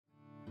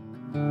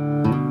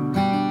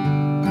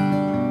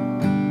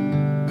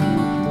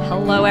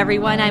Hello,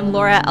 everyone. I'm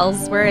Laura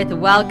Ellsworth,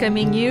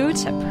 welcoming you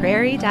to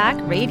Prairie Doc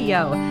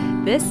Radio.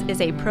 This is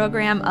a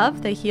program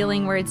of the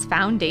Healing Words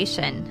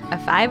Foundation, a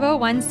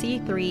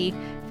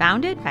 501c3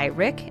 founded by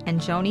Rick and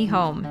Joni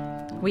Home.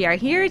 We are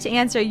here to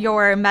answer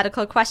your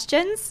medical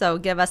questions, so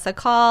give us a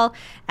call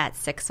at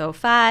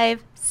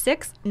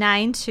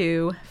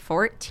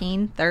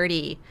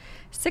 605-692-1430.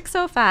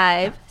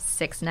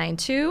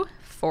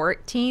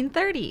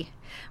 605-692-1430.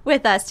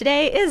 With us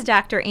today is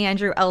Dr.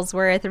 Andrew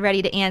Ellsworth,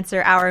 ready to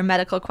answer our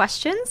medical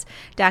questions.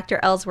 Dr.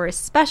 Ellsworth's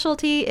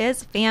specialty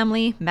is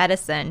family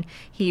medicine.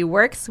 He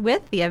works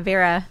with the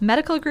Avera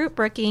Medical Group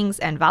Brookings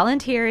and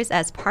volunteers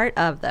as part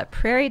of the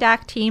Prairie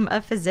Doc team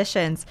of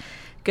physicians.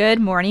 Good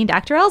morning,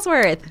 Dr.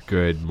 Ellsworth.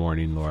 Good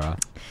morning, Laura.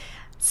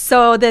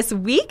 So this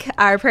week,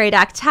 our Prairie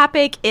Doc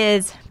topic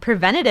is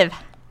preventative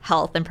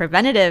health and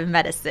preventative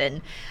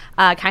medicine.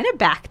 Kind of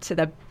back to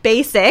the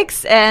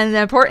basics and the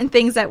important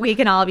things that we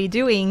can all be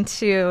doing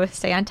to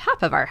stay on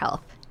top of our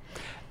health.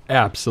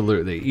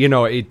 Absolutely. You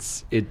know,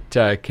 it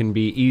can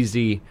be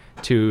easy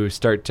to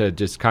start to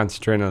just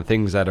concentrate on the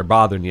things that are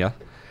bothering you.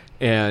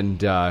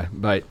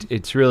 But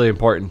it's really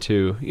important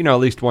to, at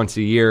least once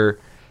a year,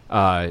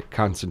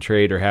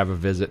 concentrate or have a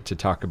visit to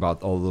talk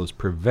about all those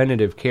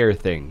preventative care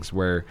things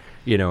where,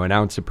 an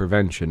ounce of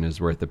prevention is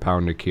worth a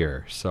pound of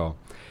cure. So,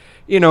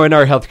 in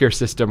our healthcare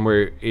system,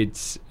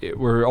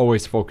 we're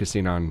always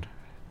focusing on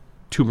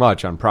too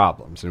much on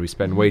problems, and we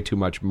spend way too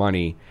much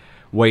money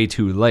way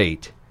too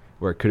late,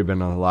 where it could have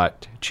been a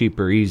lot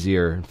cheaper,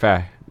 easier,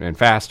 and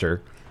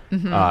faster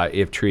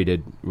if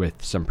treated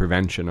with some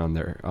prevention on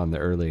the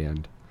early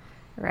end.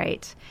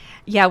 Right.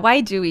 Yeah,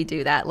 why do we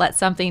do that? Let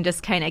something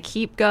just kind of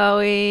keep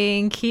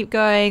going.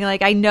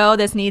 Like, I know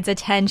this needs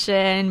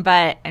attention,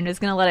 but I'm just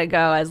going to let it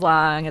go as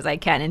long as I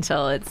can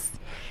until it's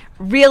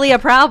really a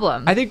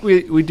problem. I think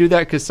we do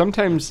that because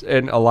sometimes,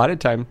 and a lot of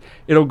time,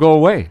 it'll go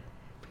away.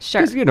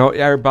 Sure. Because,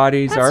 our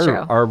bodies That's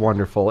are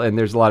wonderful, and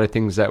there's a lot of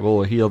things that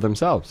will heal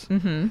themselves.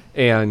 Mm-hmm.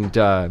 And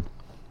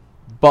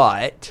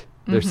but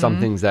there's some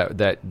things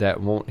that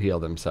won't heal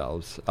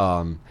themselves.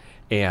 And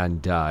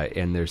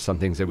there's some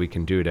things that we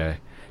can do to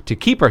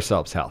keep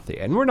ourselves healthy.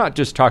 And we're not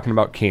just talking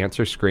about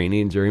cancer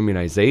screenings or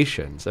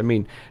immunizations. I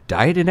mean,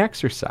 diet and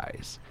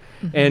exercise.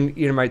 Mm-hmm. And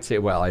you might say,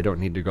 well, I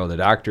don't need to go to the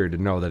doctor to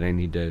know that I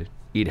need to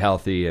eat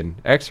healthy and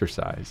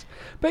exercise.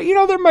 But,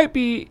 there might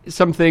be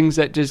some things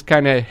that just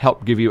kind of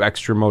help give you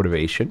extra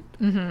motivation.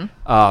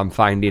 Mm-hmm.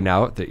 Finding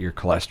out that your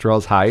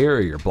cholesterol's higher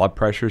or your blood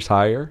pressure's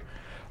higher.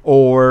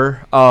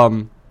 Or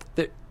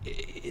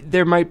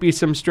there might be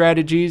some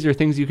strategies or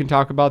things you can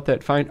talk about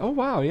that find, oh,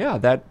 wow, yeah,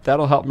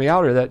 that'll help me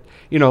out. Or that,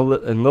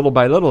 and little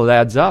by little it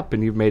adds up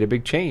and you've made a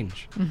big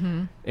change.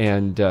 Mm-hmm.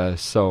 And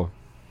so,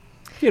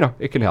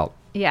 it can help.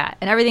 Yeah,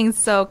 and everything's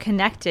so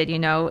connected.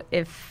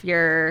 If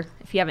you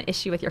have an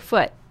issue with your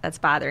foot that's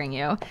bothering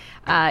you,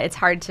 it's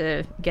hard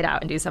to get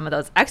out and do some of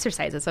those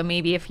exercises. So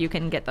maybe if you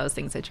can get those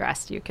things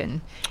addressed, you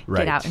can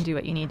get out and do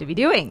what you need to be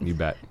doing. You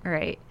bet. All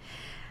right.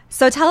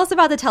 So tell us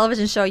about the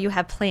television show you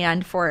have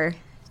planned for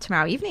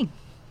tomorrow evening.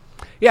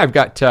 Yeah, I've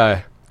got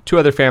two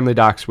other family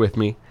docs with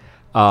me.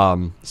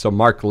 So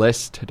Mark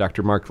List,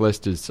 Dr. Mark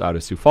List is out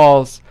of Sioux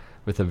Falls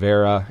with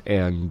Avera,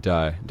 and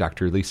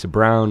Dr. Lisa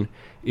Brown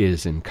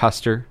is in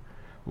Custer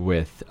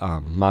with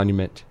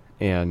Monument,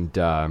 and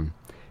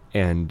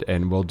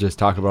we'll just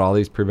talk about all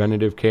these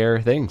preventative care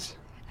things.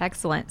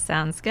 Excellent.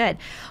 Sounds good.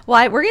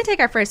 Well, we're going to take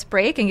our first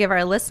break and give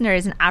our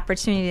listeners an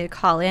opportunity to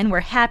call in.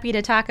 We're happy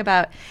to talk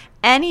about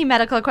any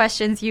medical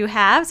questions you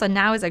have, so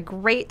now is a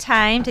great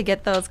time to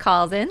get those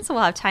calls in, so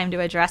we'll have time to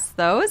address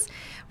those.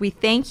 We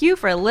thank you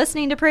for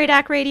listening to Prairie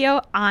Doc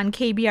Radio on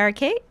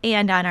KBRK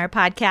and on our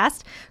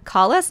podcast.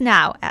 Call us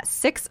now at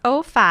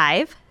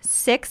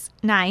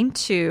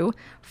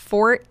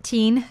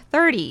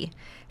 605-692-1430.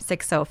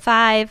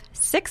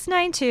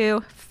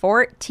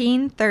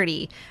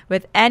 605-692-1430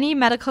 with any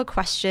medical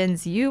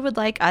questions you would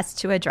like us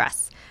to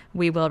address.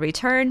 We will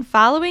return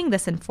following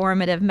this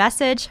informative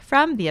message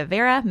from the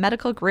Avera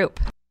Medical Group.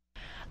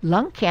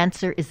 Lung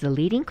cancer is the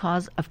leading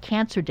cause of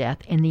cancer death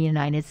in the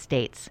United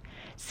States.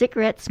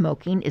 Cigarette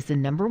smoking is the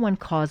number one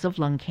cause of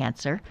lung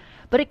cancer,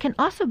 but it can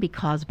also be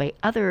caused by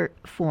other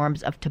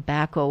forms of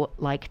tobacco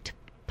like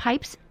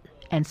pipes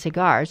and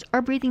cigars,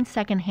 or breathing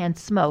secondhand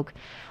smoke,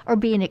 or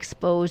being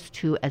exposed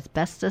to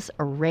asbestos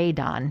or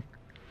radon.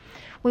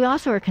 We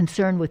also are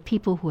concerned with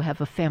people who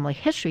have a family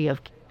history of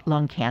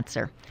lung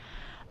cancer.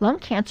 Lung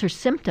cancer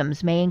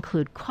symptoms may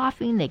include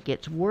coughing that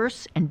gets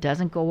worse and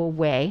doesn't go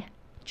away,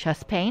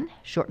 chest pain,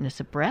 shortness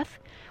of breath,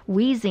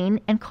 wheezing,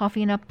 and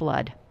coughing up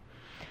blood.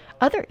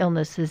 Other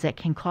illnesses that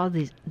can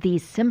cause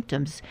these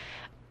symptoms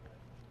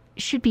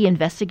should be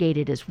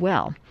investigated as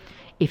well.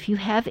 If you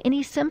have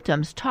any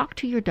symptoms, talk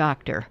to your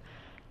doctor.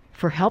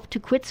 For help to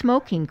quit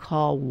smoking,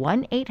 call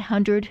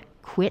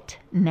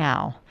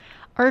 1-800-QUIT-NOW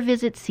or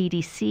visit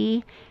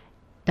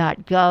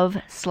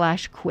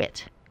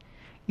cdc.gov/quit.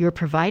 Your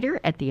provider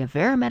at the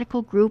Avera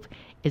Medical Group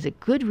is a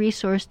good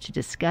resource to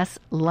discuss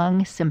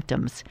lung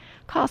symptoms.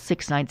 Call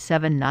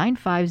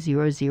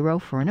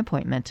 697-9500 for an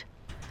appointment.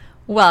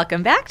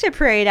 Welcome back to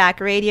Prairie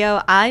Doc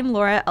Radio. I'm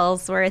Laura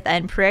Ellsworth,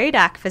 and Prairie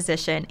Doc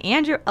physician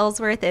Andrew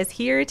Ellsworth is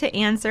here to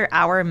answer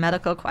our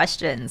medical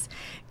questions.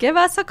 Give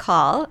us a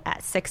call at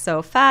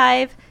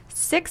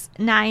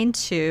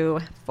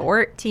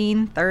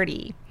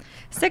 605-692-1430.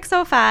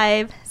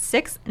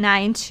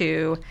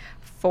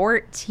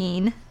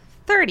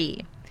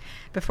 605-692-1430.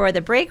 Before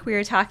the break, we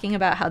were talking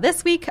about how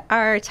this week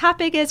our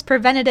topic is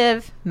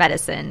preventative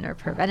medicine or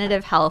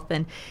preventative health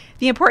and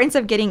the importance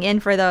of getting in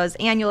for those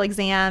annual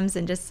exams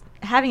and just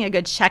having a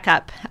good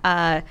checkup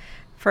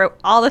for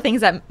all the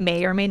things that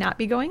may or may not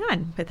be going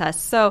on with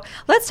us. So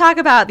let's talk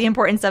about the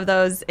importance of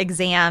those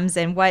exams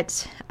and when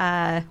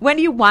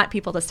do you want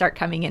people to start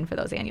coming in for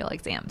those annual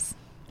exams?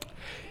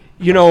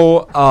 You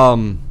know,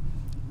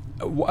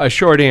 a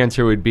short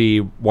answer would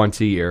be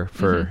once a year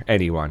for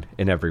anyone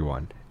and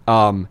everyone.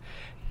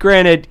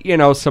 Granted, you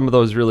know, some of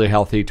those really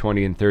healthy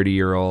 20 and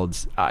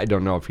 30-year-olds, I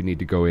don't know if you need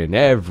to go in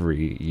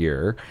every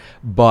year,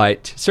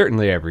 but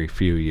certainly every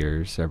few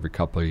years, every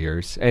couple of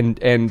years. And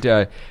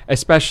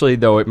especially,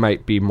 though, it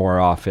might be more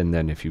often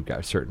than if you've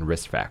got certain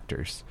risk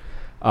factors.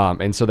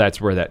 And so that's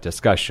where that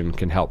discussion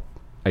can help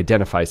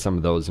identify some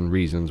of those and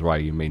reasons why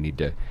you may need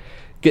to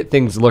get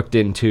things looked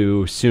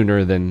into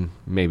sooner than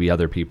maybe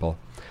other people.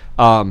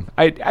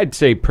 I'd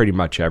say pretty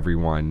much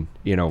everyone,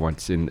 you know,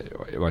 once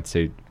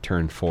they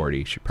turn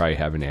 40, should probably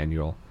have an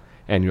annual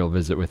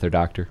visit with their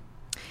doctor.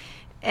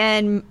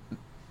 And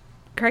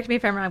correct me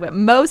if I'm wrong, but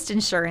most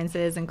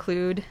insurances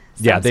include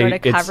some sort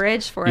of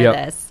coverage for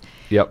this.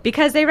 Yep.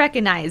 Because they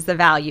recognize the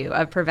value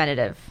of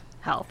preventative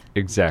health.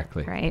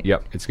 Exactly. Right.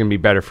 Yep. It's going to be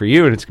better for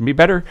you, and it's going to be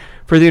better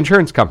for the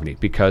insurance company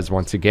because,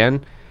 once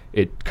again,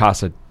 it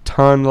costs a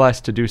ton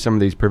less to do some of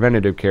these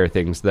preventative care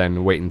things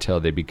than wait until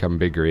they become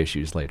bigger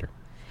issues later.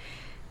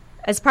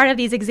 As part of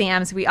these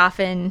exams, we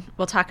often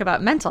will talk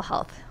about mental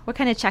health. What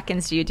kind of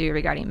check-ins do you do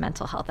regarding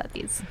mental health at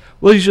these?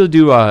 We'll usually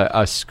do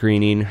a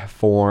screening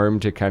form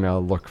to kind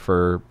of look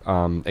for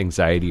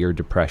anxiety or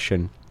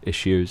depression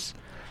issues.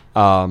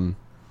 And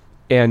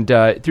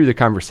through the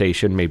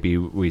conversation, maybe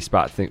we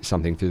spot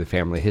something through the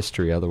family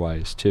history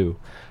otherwise, too.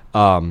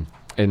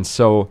 And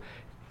so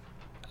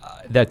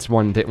that's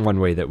one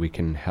way that we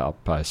can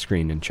help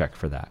screen and check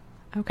for that.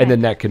 Okay. And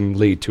then that can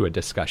lead to a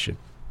discussion.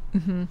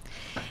 Mm-hmm.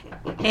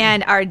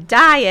 And our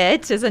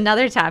diet is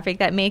another topic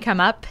that may come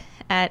up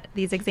at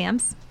these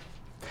exams.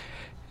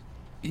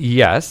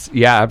 Yes.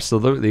 Yeah,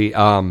 absolutely.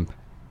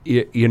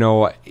 You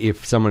know,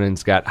 if someone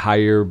has got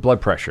higher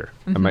blood pressure,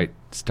 I might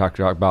talk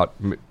about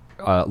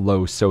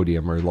low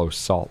sodium or low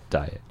salt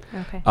diet.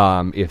 Okay.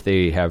 If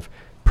they have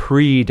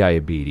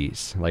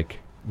pre-diabetes,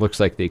 looks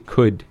like they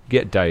could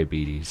get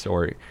diabetes,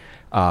 or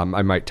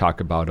I might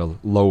talk about a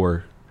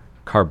lower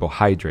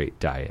carbohydrate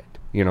diet.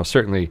 You know,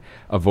 certainly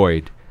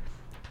avoid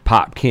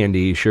pop,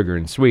 candy, sugar,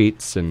 and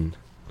sweets, and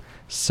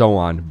so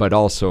on, but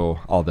also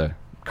all the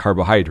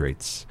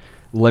carbohydrates.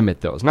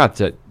 Limit those. Not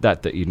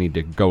that you need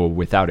to go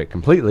without it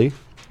completely.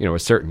 You know,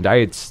 with certain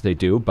diets they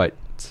do, but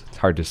it's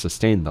hard to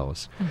sustain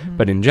those.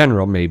 But in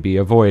general, maybe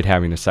avoid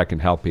having a second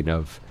helping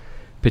of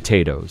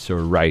potatoes or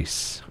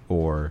rice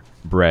or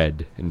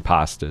bread and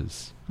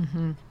pastas.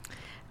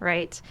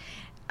 Right.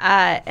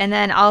 And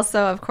then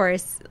also, of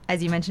course,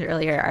 as you mentioned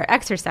earlier, our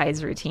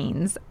exercise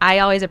routines. I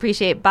always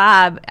appreciate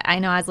Bob. I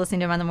know I was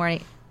listening to him on the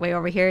morning way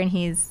over here, and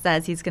he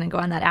says he's going to go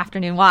on that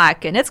afternoon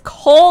walk, and it's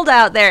cold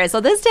out there, so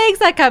this takes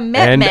a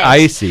commitment. And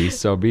icy,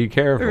 so be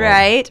careful.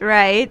 Right.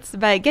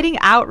 But getting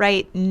out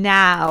right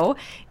now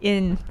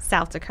in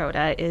South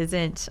Dakota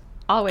isn't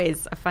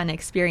always a fun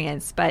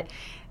experience, but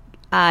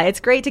it's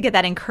great to get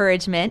that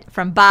encouragement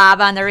from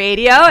Bob on the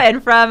radio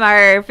and from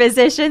our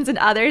physicians and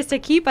others to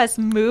keep us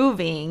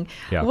moving.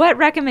 Yeah. What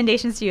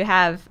recommendations do you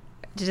have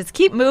to just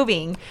keep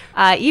moving,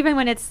 even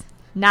when it's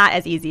not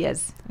as easy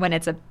as when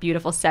it's a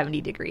beautiful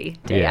 70-degree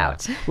day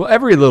out? Well,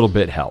 every little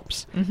bit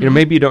helps. You know,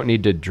 maybe you don't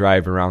need to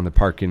drive around the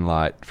parking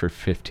lot for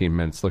 15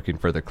 minutes looking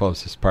for the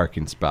closest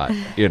parking spot.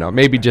 You know,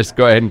 maybe just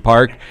go ahead and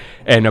park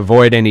and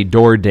avoid any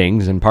door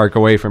dings and park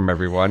away from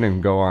everyone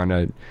and go on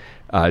a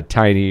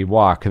tiny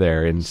walk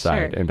there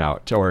inside and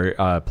out, or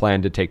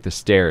plan to take the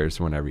stairs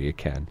whenever you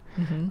can.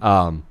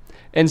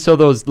 And so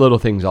those little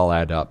things all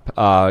add up.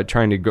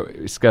 Trying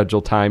to schedule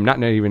time,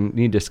 not even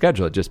need to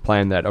schedule it, just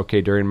plan that,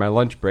 okay, during my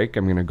lunch break,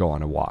 I'm going to go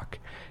on a walk.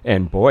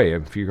 And boy,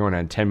 if you're going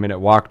on a 10-minute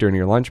walk during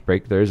your lunch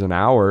break, there's an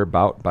hour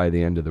about by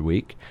the end of the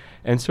week.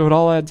 And so it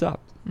all adds up.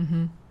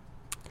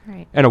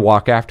 Right. And a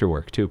walk after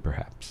work, too,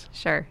 perhaps.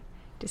 Sure.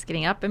 Just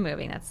getting up and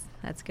moving.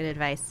 That's good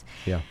advice.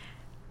 Yeah.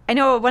 I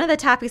know one of the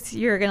topics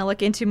you're going to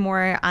look into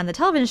more on the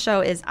television show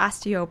is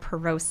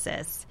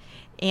osteoporosis.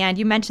 And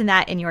you mentioned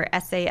that in your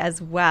essay as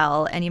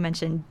well, and you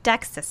mentioned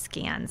DEXA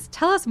scans.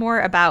 Tell us more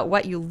about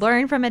what you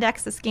learned from a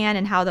DEXA scan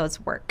and how those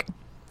work.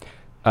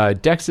 A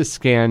DEXA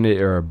scan,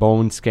 or a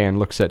bone scan,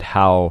 looks at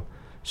how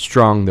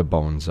strong the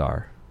bones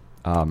are,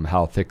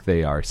 how thick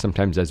they are.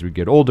 Sometimes as we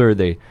get older,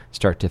 they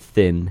start to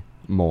thin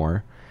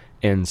more.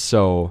 And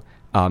so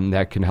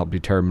that can help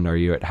determine, are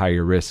you at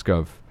higher risk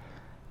of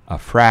a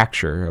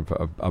fracture,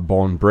 of a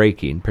bone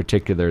breaking,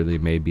 particularly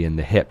maybe in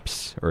the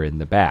hips or in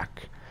the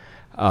back.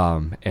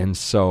 And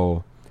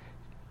so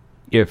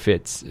if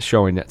it's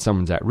showing that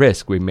someone's at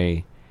risk, we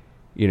may,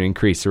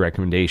 increase the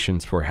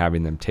recommendations for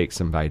having them take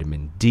some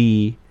vitamin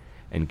D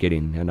and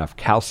getting enough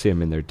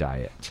calcium in their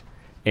diet.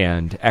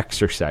 And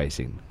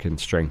exercising can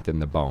strengthen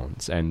the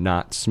bones, and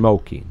not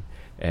smoking,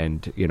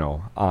 and,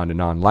 on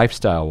and on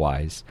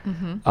lifestyle-wise.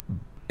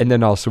 And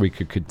then also we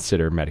could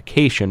consider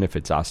medication if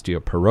it's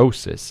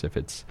osteoporosis,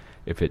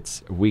 if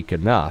it's weak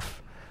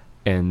enough.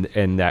 And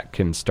that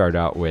can start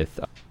out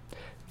with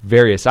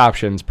various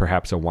options,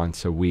 perhaps a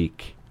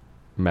once-a-week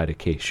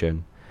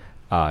medication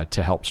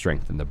to help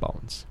strengthen the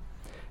bones.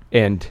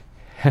 And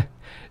a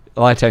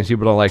lot of times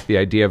people don't like the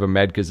idea of a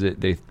med because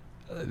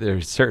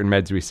there's certain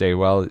meds we say,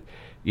 well,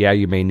 yeah,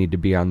 you may need to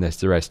be on this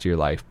the rest of your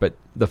life. But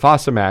the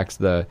Fosamax,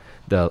 the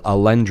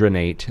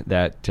alendronate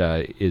that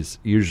is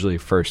usually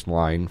first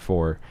line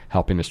for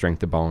helping to strengthen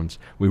the bones,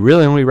 we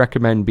really only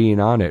recommend being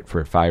on it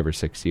for 5 or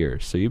 6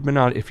 years. So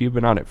if you've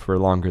been on it for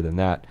longer than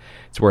that,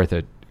 it's worth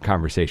a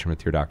conversation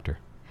with your doctor.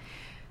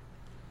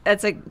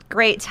 That's a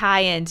great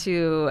tie-in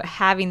to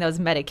having those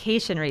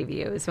medication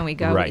reviews when we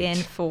go in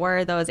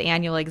for those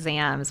annual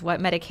exams.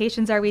 What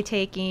medications are we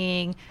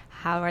taking?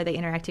 How are they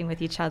interacting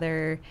with each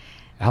other?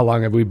 How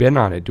long have we been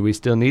on it? Do we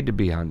still need to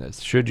be on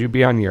this? Should you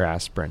be on your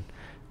aspirin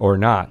or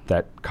not?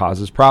 That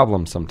causes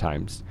problems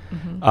sometimes.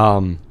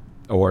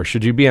 Or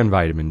should you be on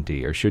vitamin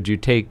D? Or should you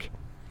take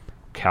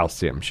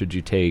calcium? Should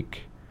you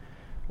take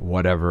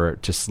whatever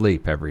to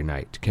sleep every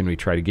night? Can we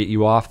try to get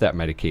you off that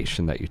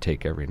medication that you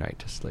take every night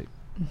to sleep?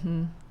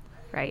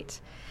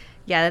 Right.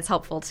 Yeah, that's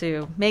helpful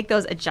to make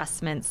those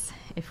adjustments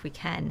if we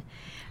can.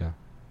 Yeah.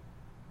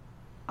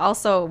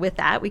 Also, with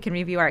that, we can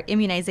review our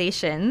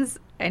immunizations.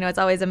 I know it's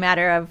always a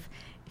matter of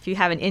if you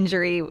have an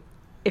injury,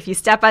 if you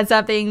step on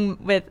something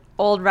with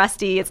old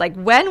rusty, it's like,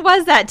 when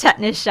was that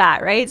tetanus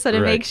shot, right? So to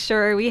make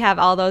sure we have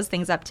all those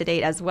things up to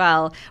date as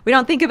well. We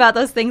don't think about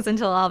those things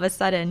until all of a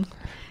sudden.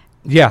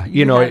 Yeah,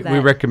 we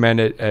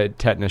recommend a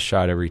tetanus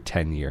shot every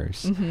 10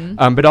 years.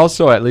 But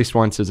also at least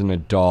once as an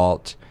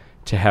adult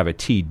to have a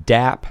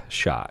Tdap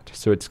shot.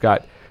 So it's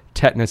got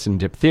tetanus and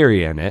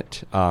diphtheria in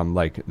it,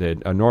 like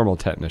a normal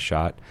tetanus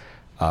shot.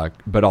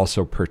 But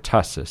also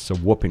pertussis, so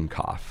whooping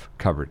cough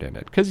covered in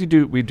it. Because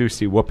we do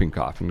see whooping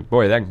cough. And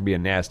boy, that can be a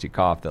nasty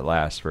cough that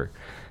lasts for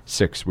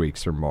 6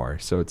 weeks or more.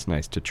 So it's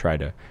nice to try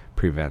to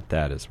prevent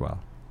that as well.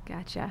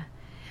 Gotcha.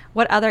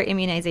 What other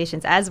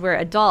immunizations as we're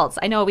adults?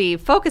 I know we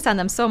focus on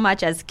them so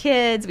much as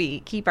kids.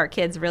 We keep our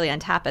kids really on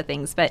top of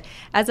things. But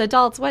as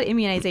adults, what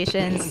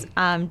immunizations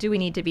do we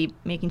need to be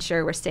making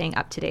sure we're staying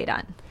up to date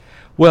on?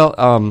 Well,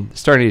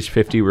 starting at age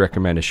 50, we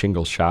recommend a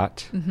shingles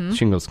shot.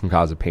 Shingles can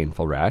cause a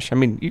painful rash. I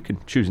mean, you can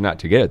choose not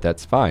to get it.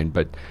 That's fine.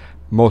 But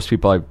most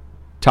people I've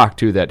talked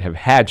to that have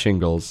had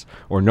shingles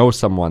or know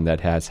someone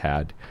that has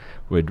had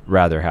would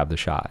rather have the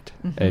shot.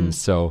 And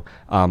so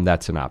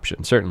that's an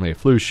option. Certainly a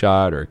flu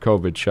shot or a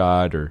COVID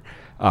shot, or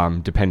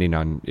depending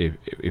on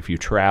if you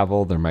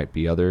travel, there might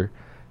be other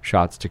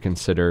shots to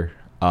consider.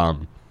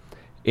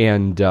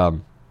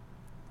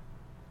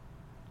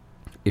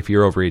 If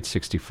you're over age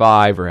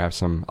 65 or have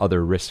some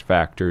other risk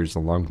factors,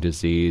 lung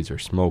disease or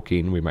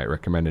smoking, we might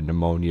recommend a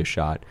pneumonia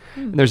shot.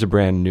 And there's a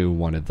brand new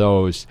one of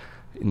those.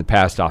 In the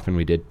past, often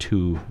we did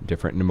 2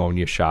 different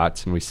pneumonia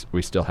shots, and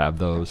we still have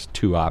those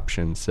 2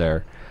 options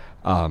there.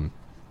 And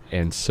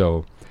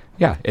so,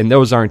 yeah, and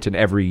those aren't an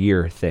every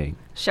year thing.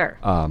 Sure.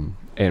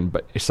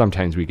 But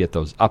sometimes we get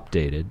those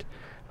updated,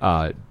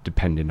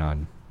 depending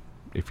on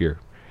if you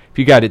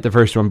got it the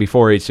first one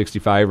before age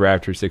 65 or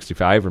after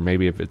 65, or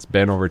maybe if it's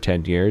been over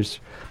 10 years.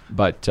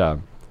 But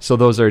so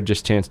those are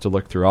just a chance to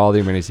look through all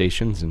the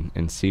immunizations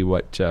and see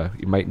what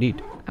you might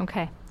need.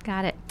 Okay,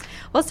 got it.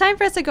 Well, it's time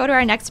for us to go to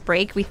our next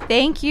break. We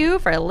thank you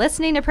for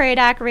listening to Prairie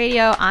Doc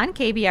Radio on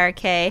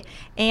KBRK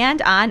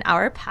and on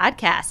our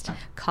podcast.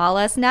 Call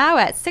us now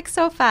at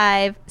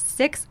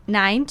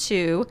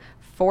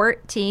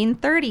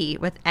 605-692-1430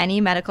 with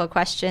any medical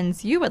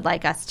questions you would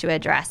like us to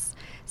address.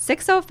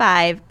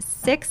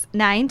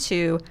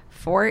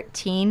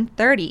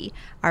 605-692-1430.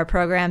 Our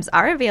programs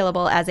are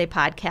available as a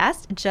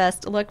podcast.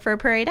 Just look for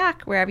Prairie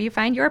Doc wherever you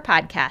find your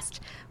podcast.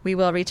 We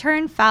will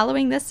return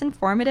following this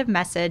informative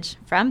message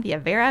from the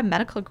Avera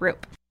Medical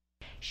Group.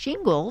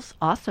 Shingles,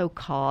 also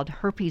called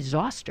herpes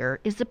zoster,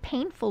 is a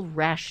painful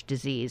rash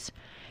disease.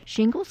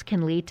 Shingles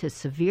can lead to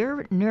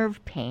severe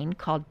nerve pain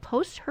called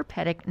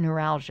postherpetic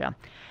neuralgia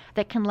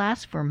that can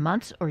last for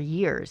months or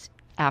years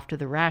after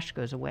the rash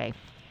goes away.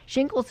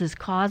 Shingles is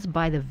caused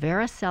by the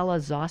varicella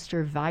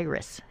zoster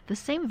virus, the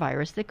same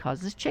virus that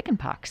causes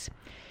chickenpox.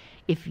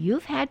 If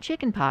you've had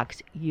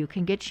chickenpox, you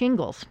can get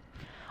shingles.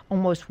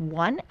 Almost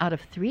 1 out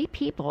of 3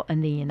 people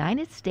in the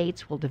United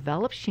States will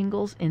develop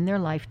shingles in their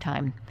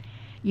lifetime.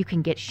 You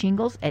can get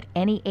shingles at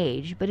any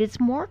age, but it's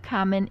more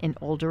common in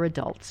older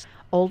adults.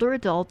 Older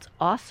adults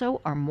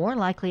also are more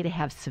likely to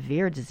have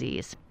severe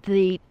disease.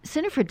 The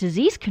Center for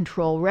Disease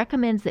Control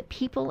recommends that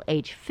people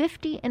age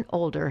 50 and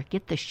older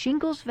get the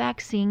shingles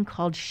vaccine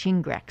called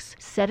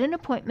Shingrix. Set an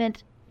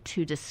appointment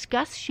to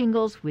discuss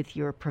shingles with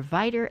your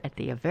provider at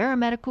the Avera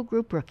Medical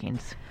Group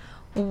Brookings.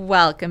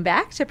 Welcome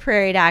back to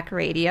Prairie Doc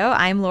Radio.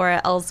 I'm Laura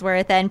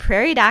Ellsworth, and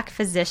Prairie Doc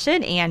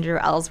physician Andrew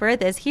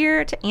Ellsworth is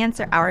here to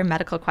answer our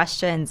medical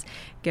questions.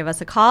 Give us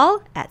a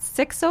call at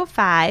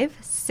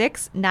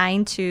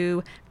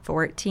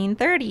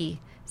 605-692-1430.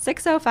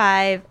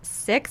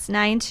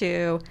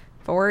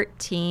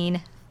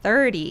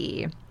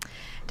 605-692-1430.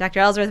 Dr.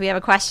 Ellsworth, we have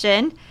a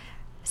question.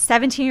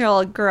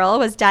 17-year-old girl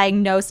was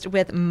diagnosed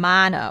with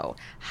mono.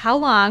 How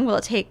long will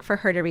it take for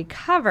her to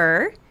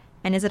recover?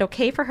 And is it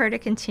okay for her to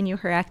continue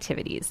her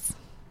activities?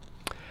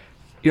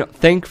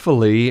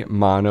 Thankfully,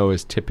 mono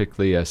is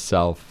typically a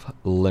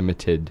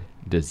self-limited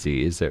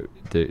disease.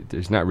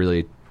 There's not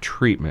really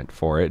treatment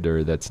for it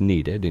or that's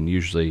needed, and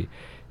usually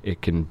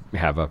it can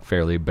have a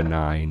fairly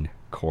benign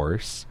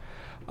course.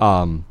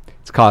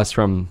 It's caused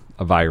from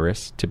a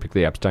virus,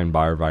 typically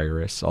Epstein-Barr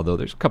virus, although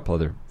there's a couple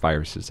other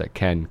viruses that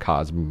can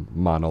cause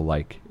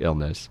mono-like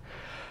illness.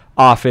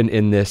 Often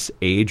in this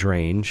age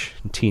range,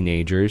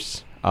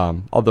 teenagers,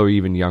 although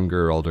even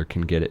younger or older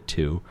can get it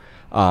too,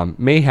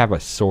 may have a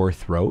sore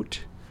throat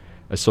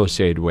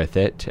associated with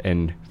it,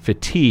 and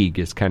fatigue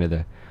is kind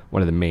of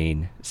one of the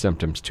main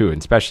symptoms too,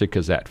 and especially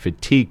because that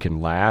fatigue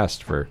can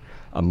last for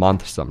a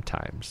month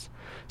sometimes.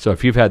 So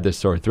if you've had this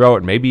sore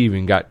throat, maybe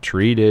even got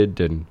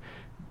treated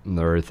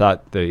or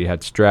thought that you had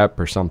strep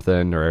or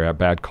something or a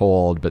bad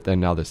cold, but then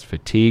now this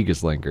fatigue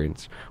is lingering,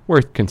 it's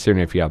worth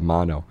considering if you have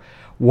mono.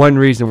 One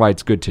reason why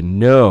it's good to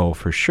know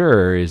for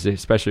sure is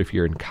especially if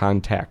you're in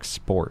contact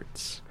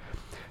sports.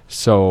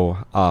 So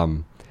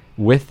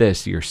with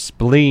this, your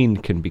spleen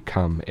can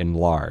become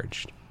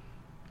enlarged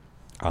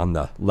on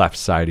the left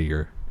side of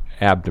your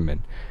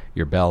abdomen,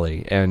 your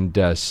belly.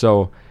 And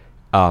so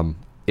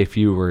if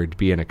you were to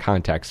be in a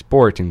contact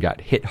sport and got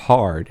hit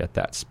hard at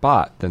that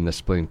spot, then the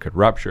spleen could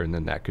rupture, and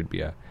then that could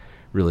be a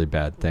really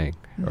bad thing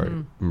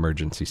or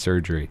emergency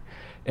surgery.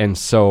 And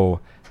so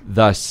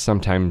thus,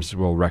 sometimes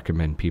we'll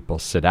recommend people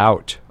sit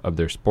out of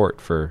their sport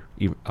for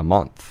a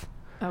month.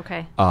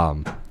 Okay.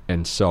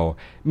 And so,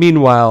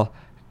 meanwhile,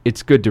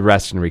 it's good to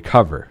rest and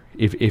recover.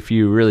 If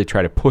you really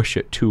try to push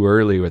it too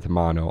early with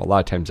mono, a lot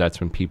of times that's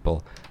when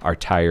people are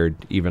tired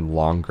even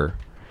longer.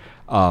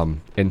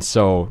 And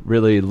so,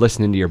 really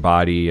listening to your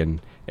body and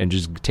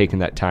just taking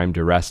that time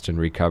to rest and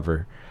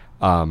recover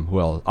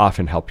will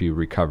often help you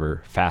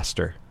recover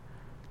faster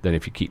than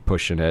if you keep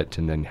pushing it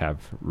and then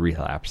have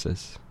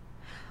relapses.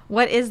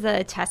 What is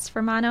the test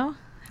for mono?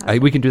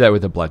 We can do that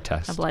with a blood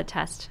test. A blood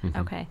test. Mm-hmm.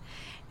 Okay.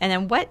 And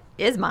then what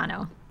is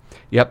mono?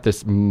 Yep,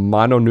 this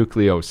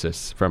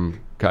mononucleosis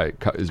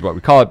is what we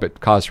call it, but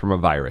caused from a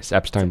virus,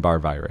 Epstein-Barr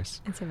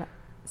virus. It's a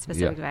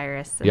specific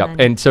virus.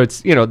 And so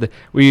it's,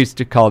 we used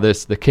to call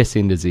this the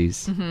kissing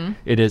disease. Mm-hmm.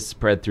 It is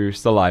spread through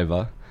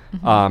saliva.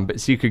 Mm-hmm. But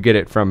so you could get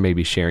it from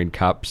maybe sharing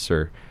cups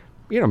or,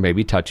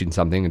 maybe touching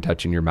something and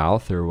touching your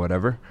mouth or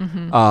whatever.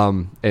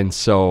 Mm-hmm. And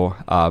so,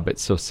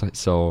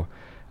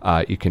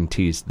 you can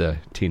tease the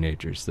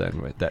teenagers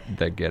then with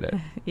that get it.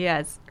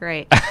 Yes,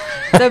 great.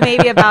 So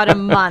maybe about a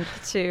month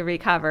to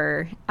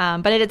recover.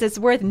 But it's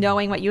worth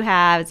knowing what you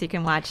have so you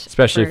can watch.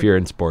 Especially if you're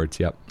in sports,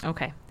 yep.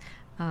 Okay.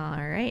 All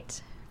right.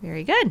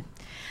 Very good.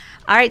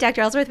 All right,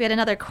 Dr. Ellsworth, we had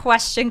another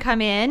question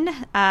come in.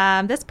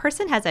 This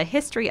person has a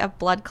history of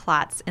blood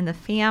clots in the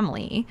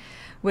family.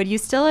 Would you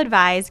still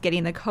advise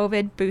getting the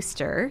COVID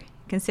booster,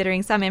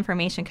 considering some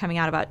information coming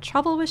out about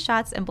trouble with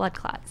shots and blood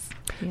clots?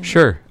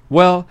 Sure.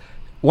 Well,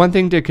 one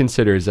thing to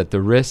consider is that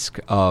the risk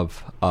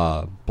of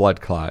blood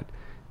clot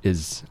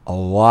is a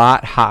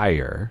lot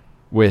higher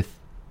with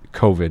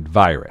COVID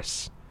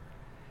virus.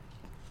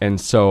 And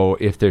so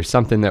if there's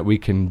something that we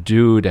can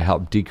do to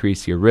help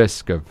decrease your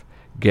risk of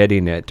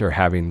getting it or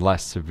having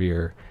less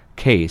severe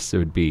case, it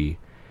would be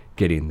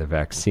getting the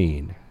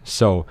vaccine.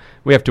 So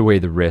we have to weigh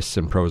the risks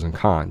and pros and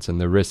cons,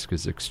 and the risk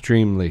is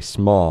extremely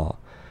small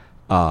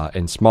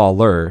and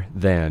smaller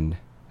than,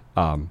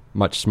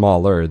 much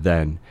smaller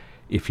than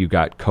if you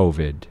got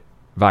COVID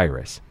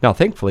virus. Now,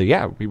 thankfully,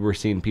 we were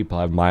seeing people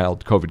have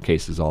mild COVID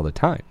cases all the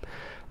time.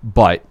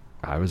 But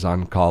I was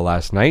on call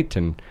last night,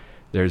 and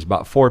there's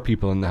about 4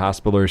 people in the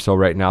hospital or so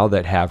right now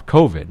that have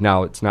COVID.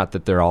 Now, it's not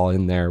that they're all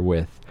in there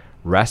with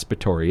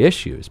respiratory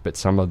issues, but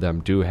some of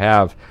them do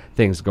have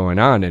things going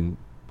on, and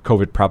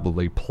COVID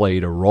probably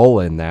played a role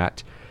in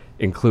that,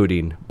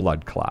 including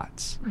blood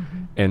clots.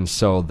 Mm-hmm. And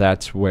so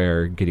that's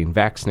where getting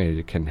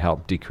vaccinated can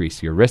help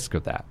decrease your risk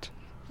of that.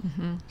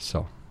 Mm-hmm.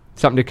 So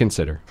something to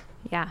consider.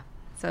 Yeah.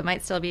 So it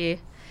might still be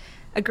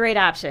a great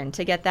option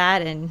to get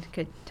that, and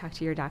could talk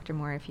to your doctor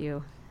more if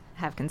you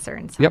have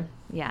concerns. Yep.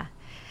 Yeah.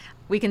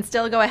 We can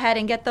still go ahead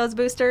and get those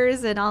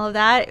boosters and all of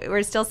that.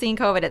 We're still seeing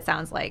COVID, it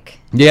sounds like.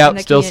 Yeah,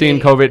 still seeing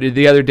COVID.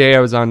 The other day I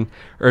was on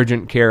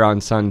urgent care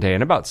on Sunday,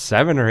 and about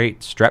 7 or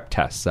 8 strep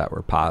tests that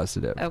were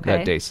positive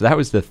that day. So that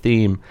was the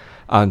theme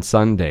on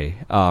Sunday.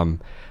 But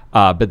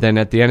then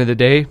at the end of the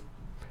day,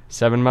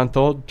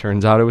 7-month-old,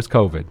 turns out it was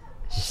COVID.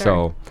 Sure.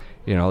 So,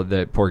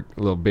 that poor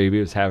little baby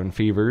was having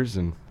fevers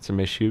and some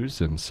issues.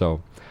 And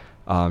so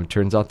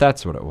turns out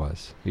that's what it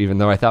was, even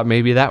though I thought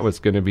maybe that was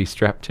going to be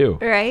strep too.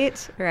 Right.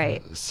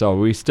 So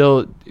we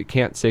still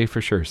can't say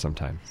for sure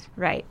sometimes.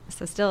 Right.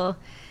 So still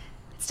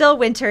still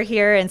winter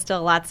here and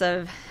still lots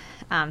of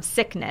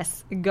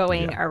sickness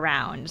going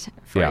around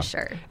for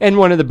sure. And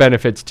one of the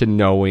benefits to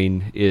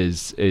knowing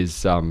is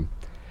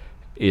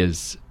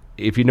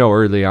if you know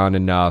early on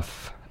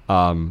enough,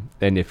 and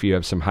if you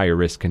have some higher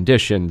risk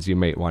conditions, you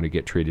might want to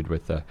get treated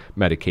with the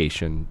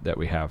medication that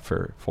we have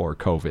for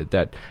COVID.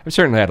 That I've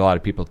certainly had a lot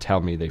of people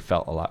tell me they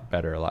felt a lot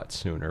better a lot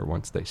sooner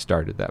once they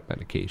started that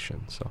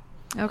medication. So.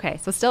 Okay,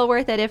 so still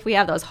worth it if we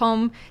have those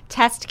home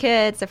test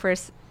kits, if we're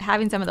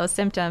having some of those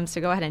symptoms, to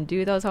go ahead and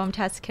do those home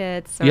test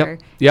kits. Or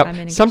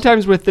Yep.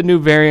 Sometimes with the new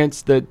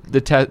variants, the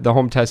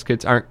home test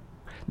kits aren't,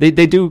 they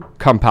do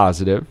come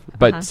positive,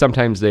 but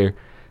sometimes they're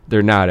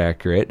not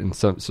accurate, and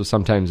so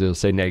sometimes they'll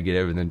say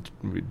negative, and then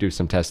we do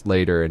some tests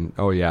later, and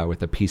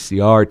with a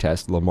PCR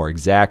test, a little more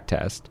exact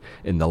test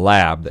in the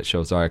lab that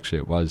shows actually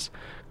it was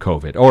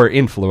COVID. Or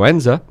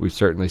influenza. We've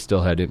certainly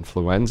still had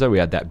influenza. We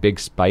had that big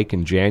spike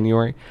in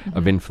January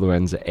of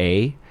influenza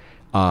A,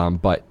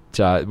 but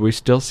we're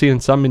still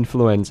seeing some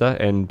influenza,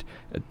 and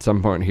at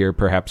some point here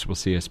perhaps we'll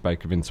see a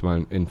spike of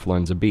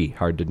influenza B.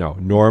 Hard to know.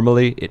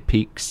 Normally it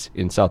peaks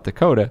in South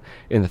Dakota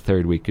in the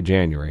third week of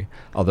January,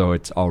 although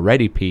it's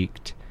already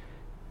peaked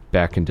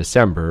back in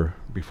December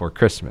before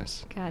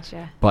Christmas.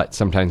 Gotcha. But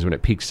sometimes when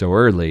it peaks so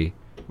early,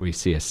 we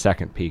see a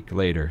second peak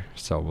later,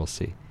 so we'll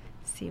see.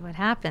 See what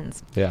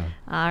happens. Yeah.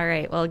 All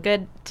right. Well,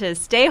 good to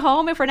stay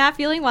home if we're not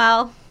feeling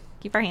well.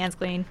 Keep our hands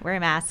clean. Wear a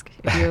mask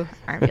if you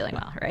aren't feeling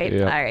well, right?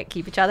 Yeah. All right.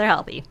 Keep each other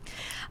healthy.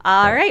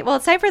 All right. Well,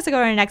 it's time for us to go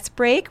to our next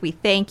break. We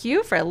thank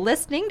you for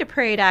listening to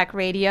Prairie Doc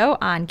Radio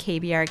on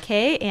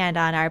KBRK and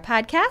on our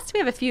podcast. We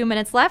have a few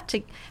minutes left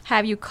to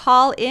have you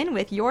call in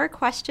with your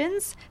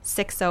questions.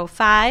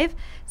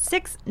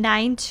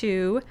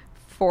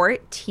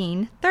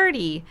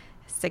 605-692-1430.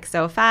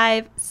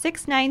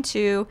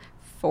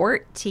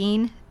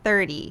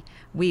 605-692-1430.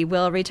 We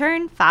will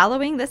return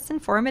following this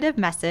informative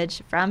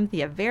message from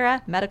the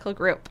Avera Medical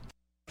Group.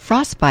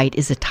 Frostbite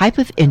is a type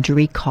of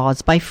injury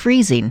caused by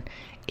freezing.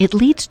 It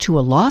leads to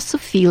a loss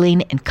of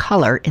feeling and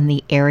color in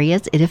the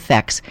areas it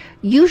affects,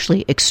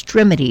 usually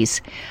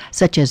extremities,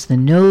 such as the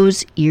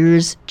nose,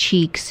 ears,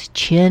 cheeks,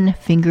 chin,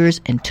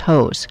 fingers, and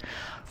toes.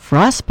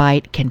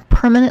 Frostbite can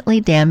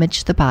permanently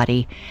damage the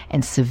body,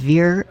 and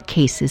severe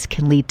cases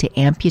can lead to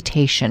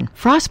amputation.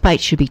 Frostbite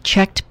should be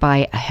checked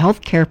by a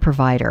healthcare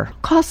provider.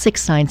 Call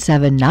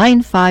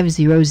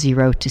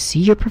 697-9500 to see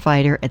your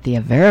provider at the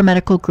Avera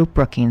Medical Group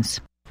Brookings.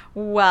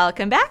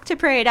 Welcome back to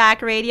Prairie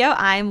Doc Radio.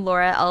 I'm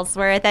Laura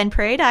Ellsworth, and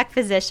Prairie Doc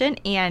physician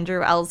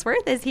Andrew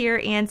Ellsworth is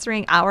here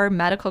answering our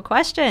medical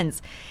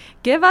questions.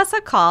 Give us a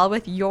call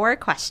with your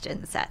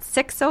questions at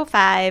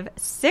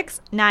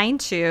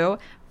 605-692-1430.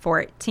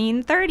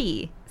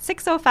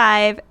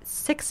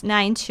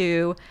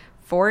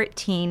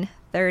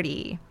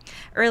 605-692-1430.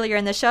 Earlier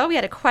in the show, we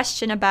had a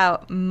question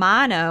about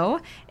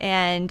mono,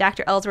 and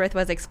Dr. Ellsworth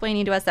was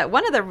explaining to us that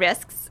one of the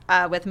risks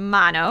with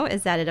mono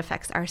is that it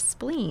affects our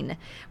spleen.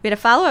 We had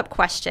a follow-up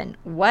question.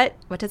 What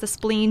does a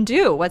spleen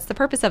do? What's the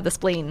purpose of the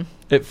spleen?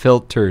 It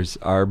filters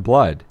our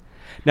blood.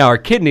 Now, our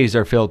kidneys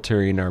are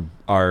filtering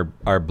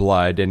our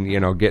blood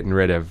and, getting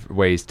rid of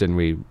waste, and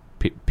we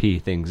pee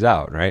things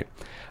out, right?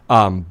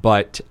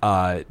 But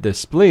the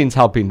spleen's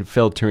helping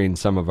filtering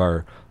some of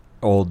our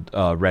old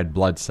red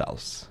blood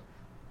cells.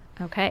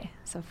 Okay,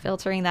 so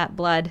filtering that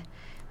blood,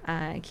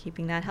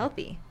 keeping that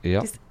healthy.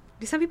 Yep.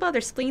 Do some people have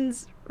their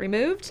spleens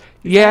removed?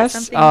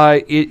 Yes,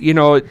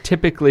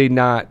 typically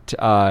not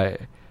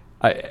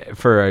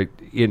for a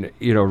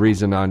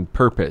reason on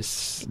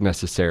purpose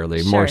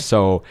necessarily. Sure. More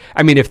so,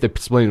 if the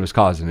spleen was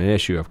causing an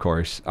issue, of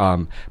course,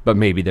 but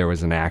maybe there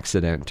was an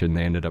accident and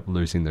they ended up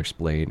losing their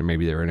spleen, or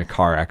maybe they were in a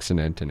car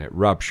accident and it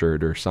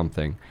ruptured or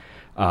something,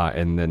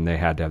 and then they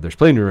had to have their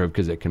spleen removed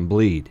because it can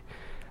bleed.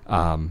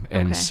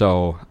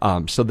 So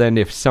then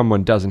if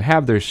someone doesn't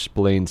have their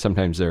spleen,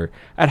 sometimes they're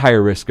at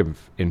higher risk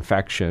of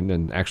infection.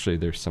 And actually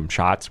there's some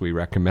shots we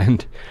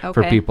recommend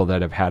for people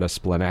that have had a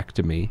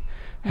splenectomy,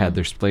 had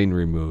their spleen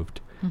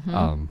removed.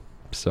 Yeah.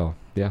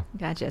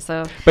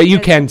 Gotcha. But you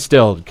can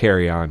still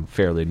carry on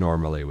fairly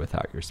normally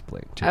without your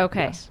spleen too.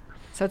 Okay. Yes.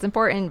 So it's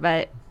important,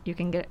 but you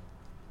can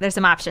there's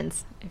some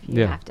options if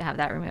you have to have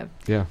that removed.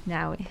 Yeah.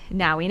 Now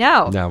we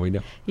know. Now we know.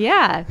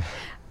 Yeah.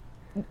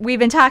 We've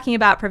been talking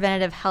about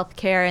preventative health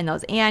care and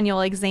those annual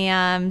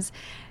exams.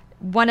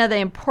 One of the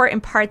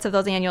important parts of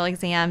those annual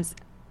exams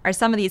are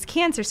some of these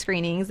cancer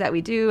screenings that we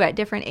do at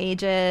different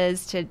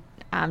ages to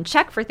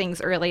check for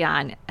things early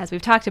on. As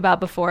we've talked about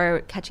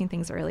before, catching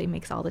things early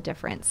makes all the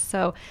difference.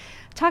 So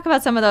talk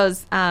about some of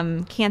those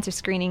cancer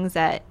screenings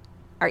that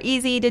are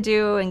easy to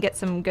do and get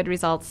some good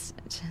results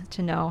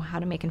to know how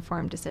to make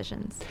informed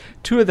decisions.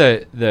 Two of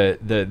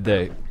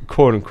the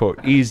quote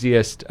unquote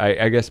easiest,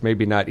 I guess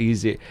maybe not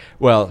easy.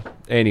 Well,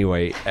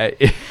 anyway,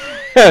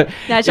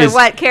 not sure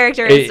what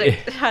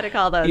characteristics, how to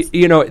call those.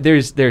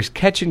 There's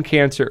catching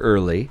cancer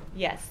early.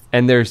 Yes.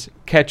 And there's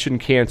catching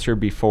cancer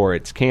before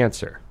it's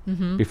cancer,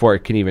 before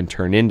it can even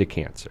turn into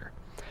cancer.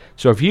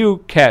 So if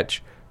you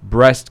catch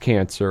breast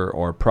cancer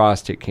or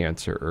prostate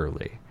cancer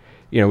early,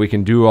 we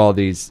can do all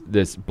this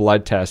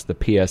blood test, the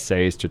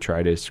PSAs, to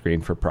try to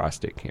screen for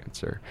prostate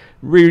cancer.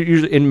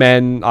 Usually in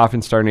men,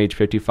 often starting age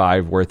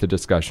 55, worth a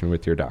discussion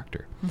with your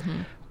doctor.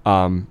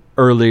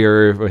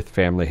 Earlier with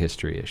family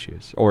history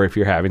issues, or if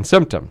you're having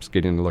symptoms,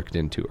 getting looked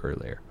into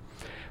earlier.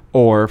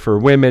 Or for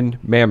women,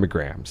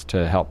 mammograms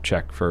to help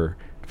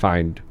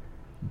find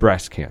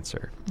breast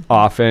cancer.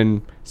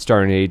 Often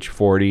starting age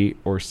 40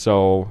 or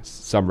so,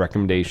 some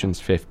recommendations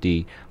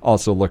 50,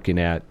 also looking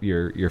at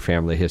your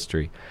family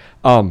history.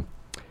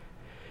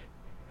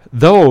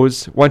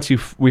 Those, once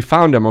we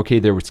found them, okay,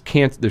 there's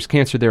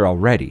cancer there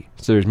already,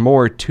 so there's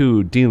more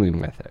to dealing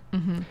with it.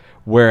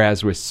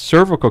 Whereas with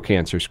cervical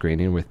cancer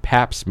screening, with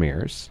pap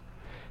smears,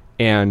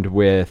 and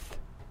with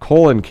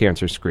colon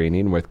cancer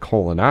screening, with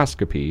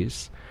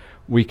colonoscopies,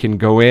 we can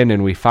go in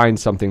and we find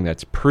something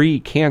that's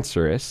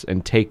precancerous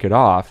and take it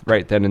off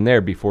right then and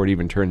there before it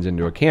even turns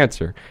into a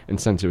cancer. And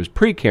since it was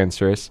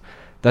precancerous,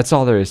 that's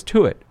all there is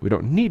to it. We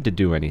don't need to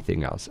do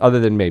anything else other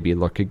than maybe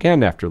look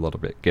again after a little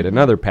bit, get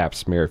another pap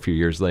smear a few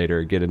years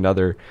later, get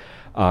another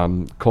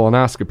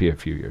colonoscopy a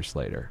few years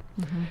later.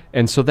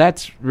 And so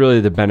that's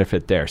really the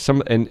benefit there.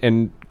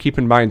 And keep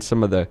in mind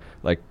some of the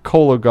like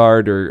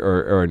Cologuard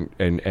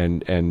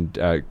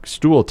or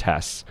stool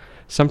tests.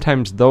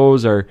 Sometimes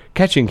those are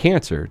catching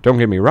cancer. Don't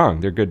get me wrong;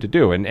 they're good to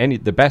do.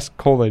 And the best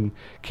colon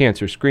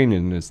cancer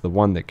screening is the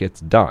one that gets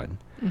done.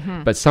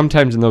 But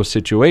sometimes in those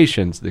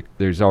situations,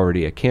 there's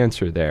already a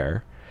cancer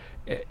there,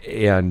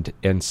 and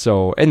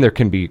there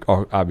can be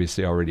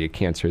obviously already a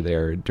cancer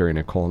there during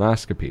a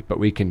colonoscopy. But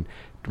we can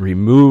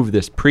remove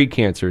this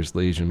precancerous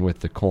lesion with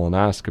the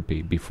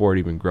colonoscopy before it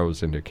even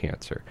grows into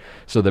cancer.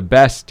 So the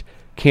best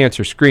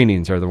cancer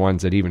screenings are the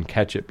ones that even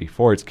catch it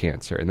before it's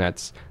cancer, and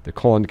that's the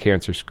colon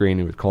cancer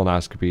screening with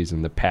colonoscopies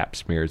and the pap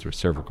smears with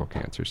cervical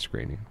cancer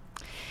screening.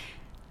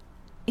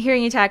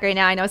 Hearing you talk right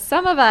now, I know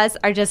some of us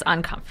are just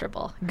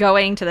uncomfortable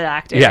going to the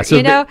doctor. Yeah,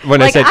 so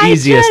when I said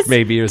easiest,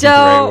 maybe it wasn't the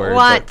right word. I don't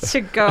want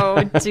to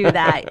go do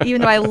that,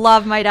 even though I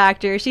love my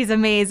doctor. She's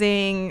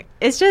amazing.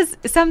 It's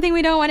just something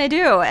we don't want to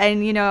do.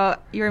 And,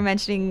 you were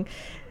mentioning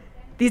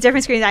these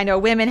different screenings. I know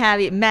women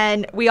have,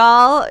 men, we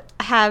all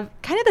have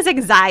kind of this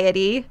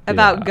anxiety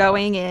about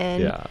going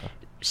in,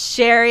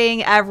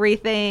 sharing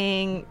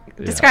everything,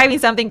 describing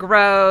something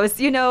gross,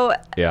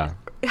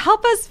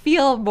 help us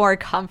feel more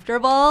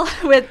comfortable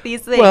with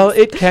these things. Well,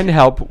 it can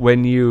help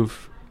when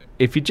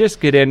if you just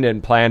get in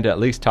and plan to at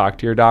least talk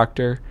to your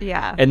doctor.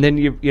 Yeah. And then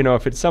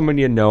if it's someone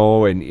you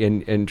know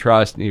and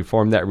trust and you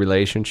form that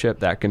relationship,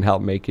 that can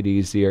help make it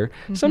easier.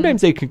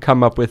 Sometimes they can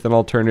come up with an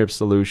alternative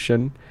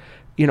solution.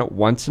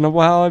 Once in a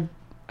while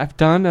I've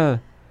done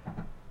a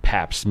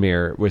pap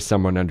smear with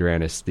someone under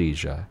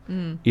anesthesia.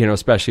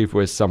 Especially if it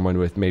was someone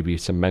with maybe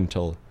some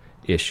mental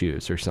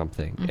issues or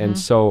something. And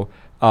so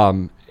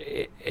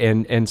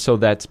and so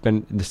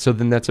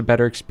then that's a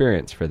better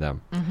experience for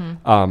them.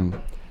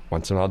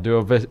 Once in a while I'll do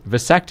a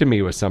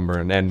vasectomy with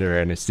someone under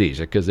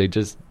anesthesia because they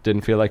just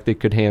didn't feel like they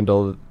could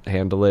handle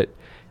it,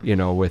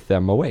 with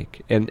them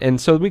awake.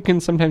 And so we can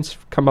sometimes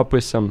come up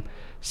with some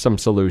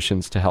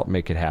solutions to help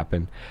make it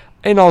happen.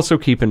 And also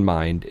keep in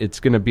mind,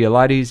 it's going to be a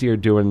lot easier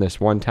doing this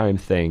one-time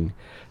thing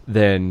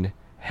than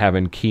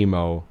having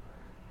chemo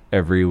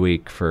every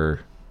week for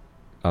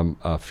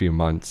a few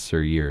months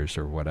or years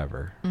or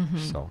whatever.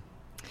 So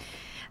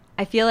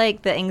I feel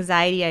like the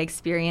anxiety I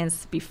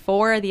experienced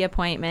before the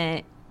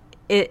appointment,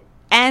 it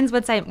ends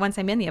once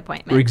I'm in the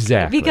appointment.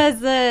 Exactly. Because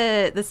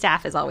the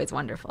staff is always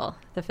wonderful.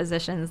 The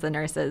physicians, the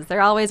nurses,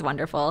 they're always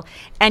wonderful.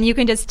 And you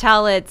can just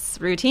tell it's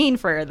routine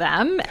for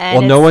them.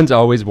 And no one's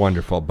always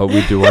wonderful, but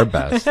we do our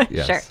best.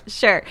 Yes.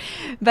 Sure.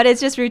 But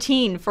it's just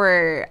routine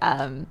for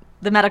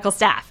the medical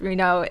staff.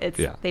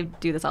 They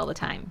do this all the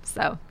time.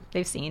 So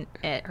they've seen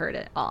it, heard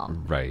it all.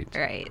 Right.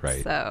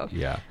 So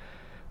yeah.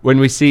 When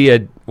we see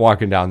you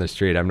walking down the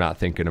street, I'm not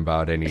thinking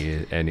about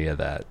any of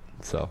that.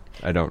 So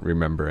I don't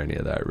remember any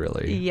of that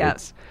really. Yep.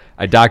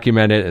 I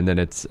document it and then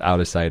it's out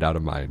of sight, out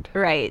of mind.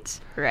 Right.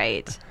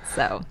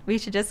 So we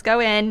should just go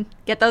in,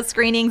 get those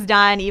screenings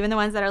done, even the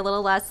ones that are a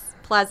little less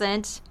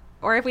pleasant.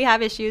 Or if we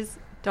have issues,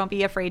 don't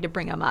be afraid to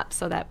bring them up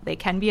so that they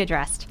can be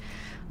addressed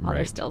while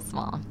they're still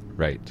small.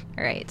 Right.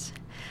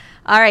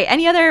 All right.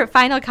 Any other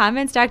final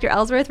comments, Dr.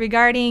 Ellsworth,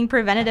 regarding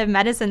preventative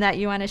medicine that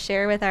you want to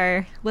share with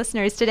our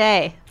listeners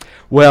today?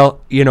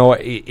 Well,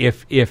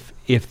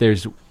 if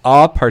there's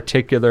a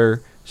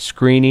particular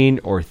screening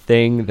or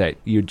thing that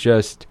you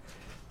just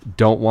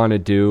don't want to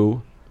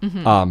do,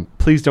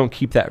 please don't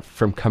keep that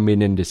from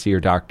coming in to see your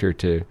doctor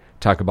to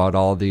talk about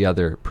all the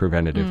other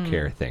preventative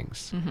care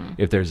things.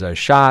 If there's a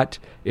shot,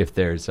 if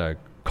there's a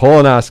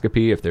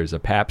colonoscopy, if there's a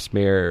pap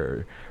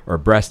smear or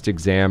breast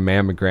exam,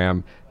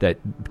 mammogram that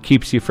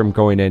keeps you from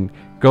going in,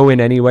 go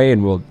in anyway,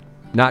 and we'll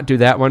not do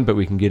that one, but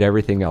we can get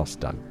everything else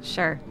done.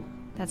 Sure.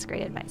 That's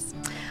great advice.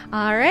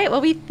 All right.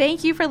 Well, we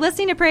thank you for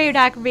listening to Prairie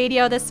Doc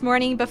Radio this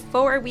morning.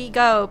 Before we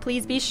go,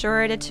 please be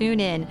sure to tune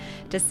in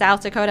to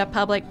South Dakota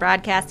Public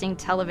Broadcasting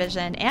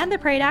Television and the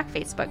Prairie Doc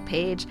Facebook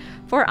page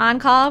for On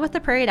Call with the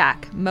Prairie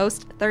Doc,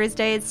 most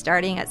Thursdays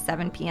starting at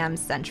 7 p.m.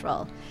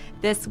 Central.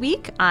 This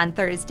week, on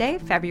Thursday,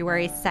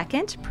 February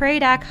 2nd, Prairie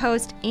Doc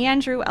host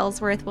Andrew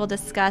Ellsworth will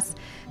discuss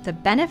the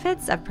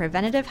benefits of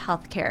preventative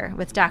health care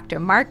with Dr.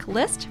 Mark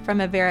List from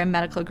Avera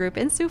Medical Group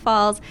in Sioux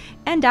Falls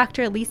and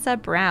Dr. Lisa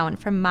Brown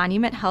from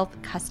Monument Health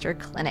Custer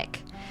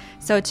Clinic.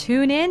 So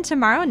tune in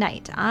tomorrow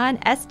night on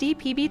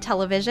SDPB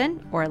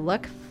television or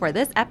look for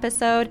this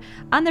episode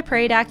on the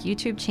Prairie Doc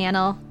YouTube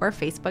channel or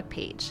Facebook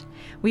page.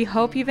 We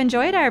hope you've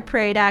enjoyed our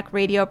Prairie Doc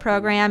radio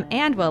program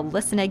and will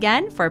listen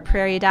again for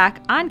Prairie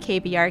Doc on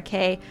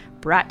KBRK,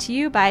 brought to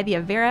you by the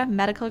Avera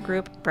Medical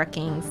Group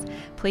Brookings.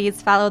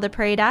 Please follow the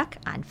Prairie Doc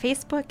on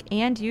Facebook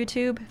and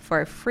YouTube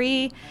for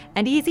free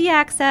and easy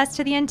access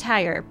to the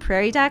entire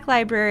Prairie Doc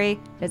library.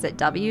 Visit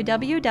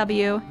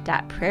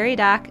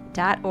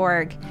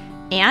www.prairiedoc.org.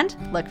 And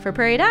look for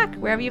Prairie Doc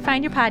wherever you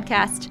find your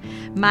podcast.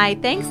 My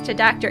thanks to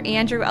Dr.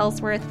 Andrew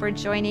Ellsworth for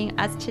joining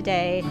us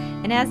today.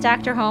 And as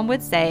Dr. Holm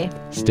would say,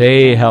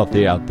 stay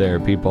healthy out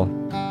there, people.